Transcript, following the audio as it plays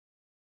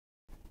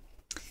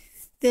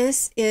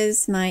This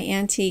is my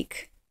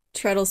antique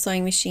Treadle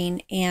sewing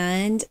machine,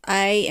 and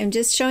I am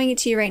just showing it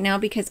to you right now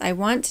because I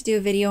want to do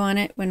a video on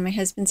it when my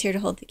husband's here to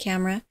hold the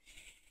camera.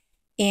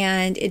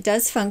 And it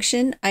does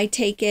function. I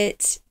take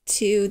it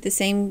to the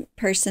same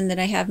person that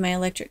I have my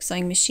electric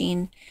sewing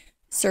machine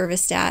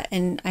serviced at,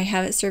 and I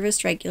have it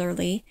serviced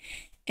regularly,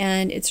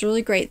 and it's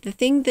really great. The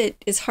thing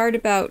that is hard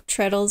about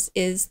treadles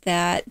is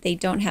that they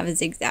don't have a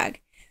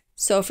zigzag.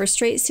 So for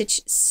straight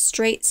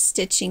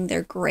stitching,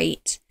 they're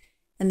great.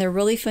 And they're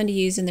really fun to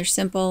use, and they're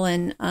simple.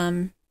 And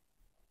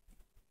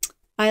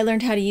I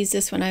learned how to use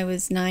this when I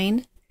was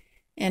 9,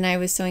 and I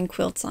was sewing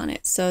quilts on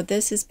it. So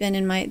this has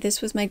been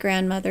this was my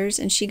grandmother's,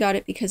 and she got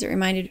it because it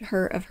reminded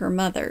her of her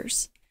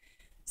mother's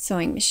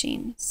sewing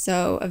machine.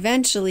 So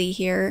eventually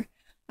here,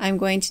 I'm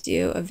going to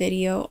do a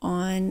video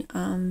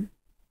on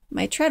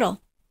my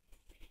treadle.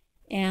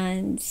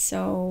 And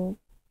so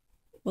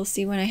we'll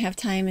see when I have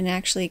time and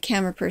actually a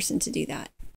camera person to do that.